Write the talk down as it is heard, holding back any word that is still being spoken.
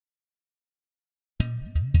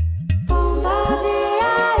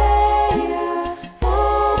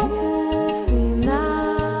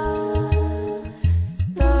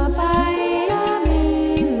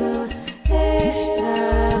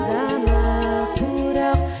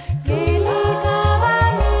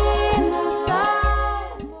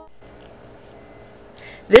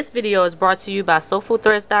video is brought to you by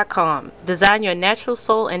SoulfulThreads.com. Design your natural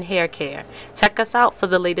soul and hair care. Check us out for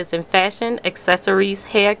the latest in fashion, accessories,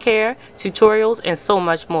 hair care, tutorials, and so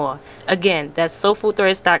much more. Again, that's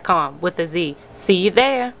SoulfulThreads.com with a Z. See you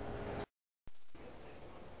there.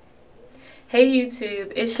 Hey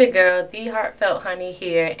YouTube, it's your girl, The Heartfelt Honey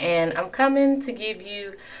here, and I'm coming to give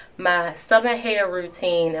you my summer hair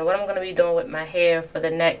routine and what I'm going to be doing with my hair for the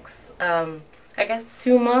next, I guess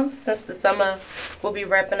 2 months, since the summer will be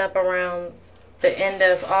wrapping up around the end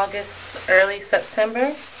of August, early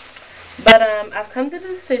September. But I've come to the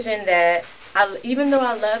decision that even though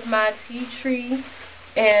I love my tea tree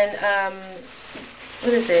and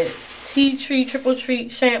tea tree triple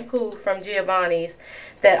treat shampoo from Giovanni's,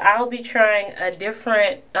 that I'll be trying a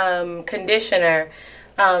different conditioner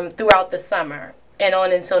throughout the summer and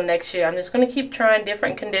on until next year. I'm just going to keep trying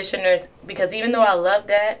different conditioners because even though I love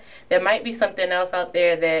that, there might be something else out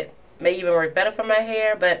there that may even work better for my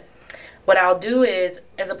hair. But what I'll do is,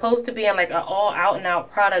 as opposed to being like an all out and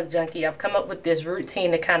out product junkie, I've come up with this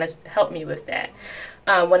routine to kind of help me with that.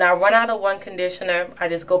 When I run out of one conditioner, I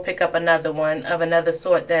just go pick up another one of another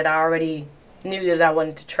sort that I already knew that I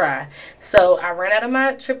wanted to try. So I ran out of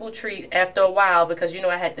my triple treat after a while because, you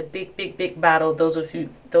know, I had the big bottle. Those of you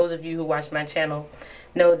who watch my channel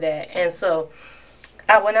know that. And so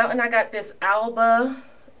I went out and I got this Alba.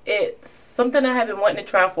 It's something I have been wanting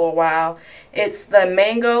to try for a while. It's the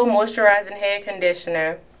Mango Moisturizing Hair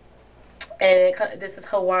Conditioner, and this is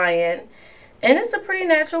Hawaiian, and it's a pretty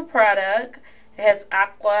natural product. It has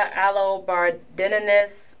aqua aloe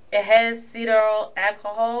bardeninus. It has cetyl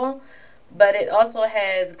alcohol, but it also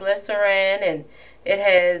has glycerin, and it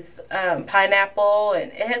has pineapple,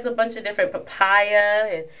 and it has a bunch of different papaya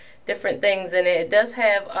and different things in it. It does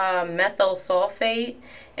have methyl sulfate,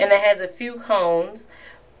 and it has a few cones,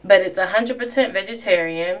 but it's 100%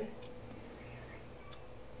 vegetarian,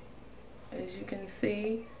 as you can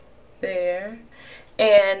see there.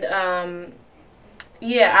 And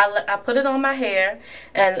yeah, I put it on my hair,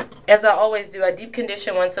 and as I always do, I deep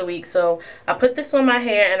condition once a week. So I put this on my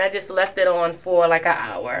hair and I just left it on for like an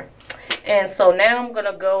hour. And so now I'm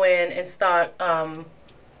gonna go in and start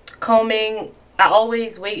combing. I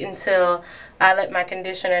always wait until I let my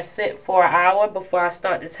conditioner sit for an hour before I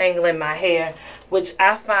start detangling my hair, which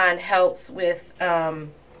I find helps with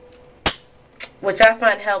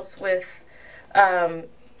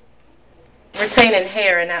retaining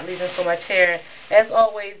hair and not losing so much hair. As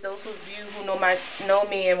always, those of you who know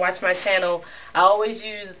me and watch my channel, I always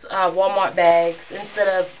use Walmart bags instead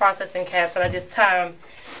of processing caps, and I just tie them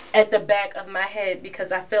at the back of my head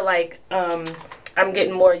because I feel like I'm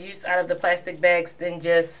getting more use out of the plastic bags than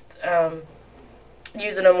just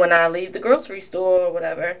using them when I leave the grocery store or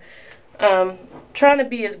whatever. Trying to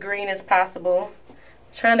be as green as possible,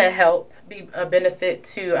 trying to help be a benefit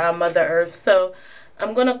to our Mother Earth. So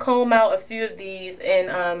I'm going to comb out a few of these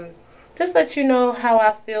and just let you know how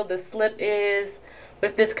I feel the slip is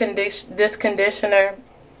with this conditioner.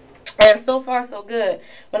 And so far so good.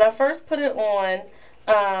 When I first put it on,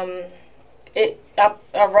 I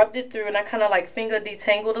rubbed it through and I kind of like finger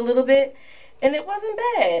detangled a little bit, and it wasn't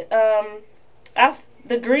bad.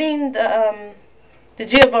 The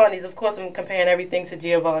Giovanni's, of course I'm comparing everything to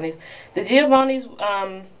Giovanni's. The Giovanni's,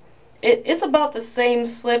 it's about the same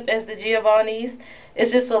slip as the Giovanni's.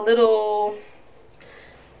 It's just a little,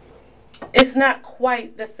 it's not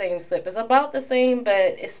quite the same slip. It's about the same, but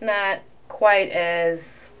it's not quite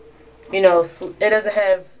as, you know, it doesn't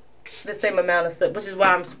have the same amount of slip, which is why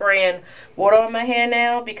I'm spraying water on my hair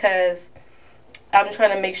now, because I'm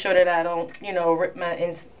trying to make sure that I don't, you know, rip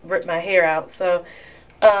my hair out. So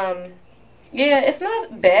yeah, it's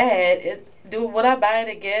not bad. Would I buy it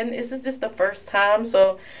again? This is just the first time,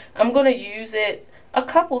 so I'm gonna use it a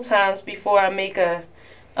couple times before I make a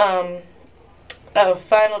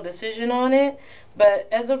final decision on it. But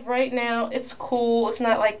as of right now, it's cool. It's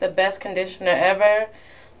not like the best conditioner ever.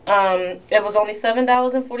 It was only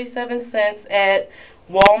 $7.47 at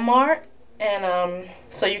Walmart, and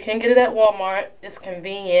so you can get it at Walmart. It's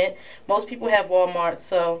convenient. Most people have Walmart,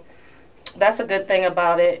 so that's a good thing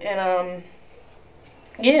about it. And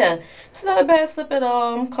yeah, it's not a bad slip at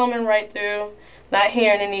all. I'm combing right through, not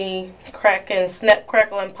hearing any cracking, snap,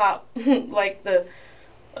 crackle, and pop like the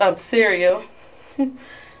cereal.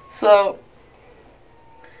 So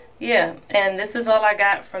yeah, and this is all I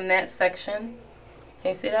got from that section. Can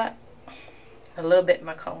you see that? A little bit in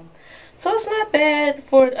my comb. So it's not bad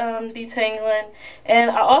for detangling.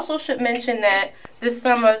 And I also should mention that this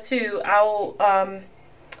summer too, I will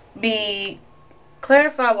be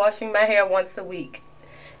clarify washing my hair once a week.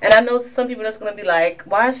 And I know some people that's going to be like,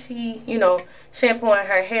 why is she, you know, shampooing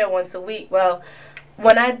her hair once a week? Well,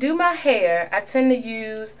 when I do my hair, I tend to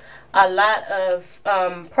use a lot of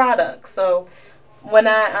products. So when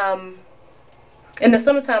I in the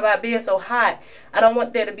summertime, by it being so hot, I don't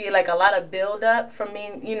want there to be like a lot of buildup from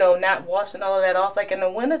me, you know, not washing all of that off. Like in the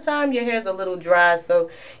wintertime, your hair is a little dry,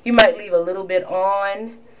 so you might leave a little bit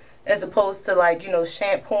on, as opposed to like, you know,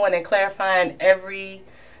 shampooing and clarifying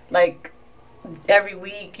like every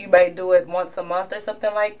week. You might do it once a month or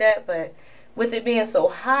something like that. But with it being so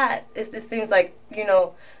hot, it just seems like, you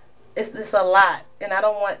know, it's just a lot, and I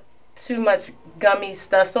don't want too much gummy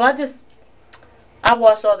stuff. So I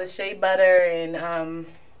wash all the shea butter and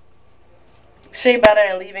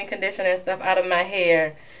leave-in conditioner and stuff out of my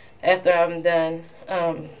hair after I'm done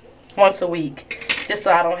once a week, just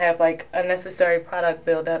so I don't have like unnecessary product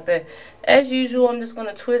buildup. But as usual, I'm just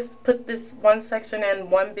gonna put this one section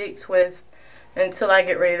in one big twist until I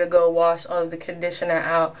get ready to go wash all of the conditioner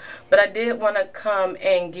out. But I did want to come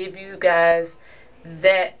and give you guys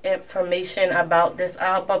that information about this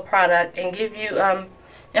Alba product and give you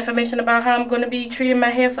information about how I'm going to be treating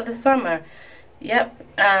my hair for the summer. Yep.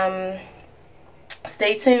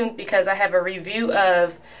 Stay tuned, because I have a review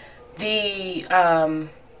of the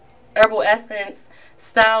Herbal Essence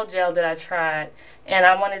Style Gel that I tried, and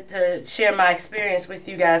I wanted to share my experience with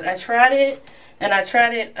you guys. I tried it, and I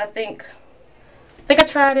think I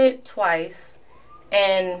tried it twice,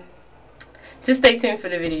 and just stay tuned for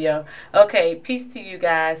the video. Okay, peace to you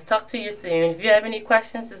guys. Talk to you soon. If you have any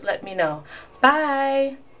questions, just let me know.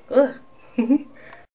 Bye. Ugh.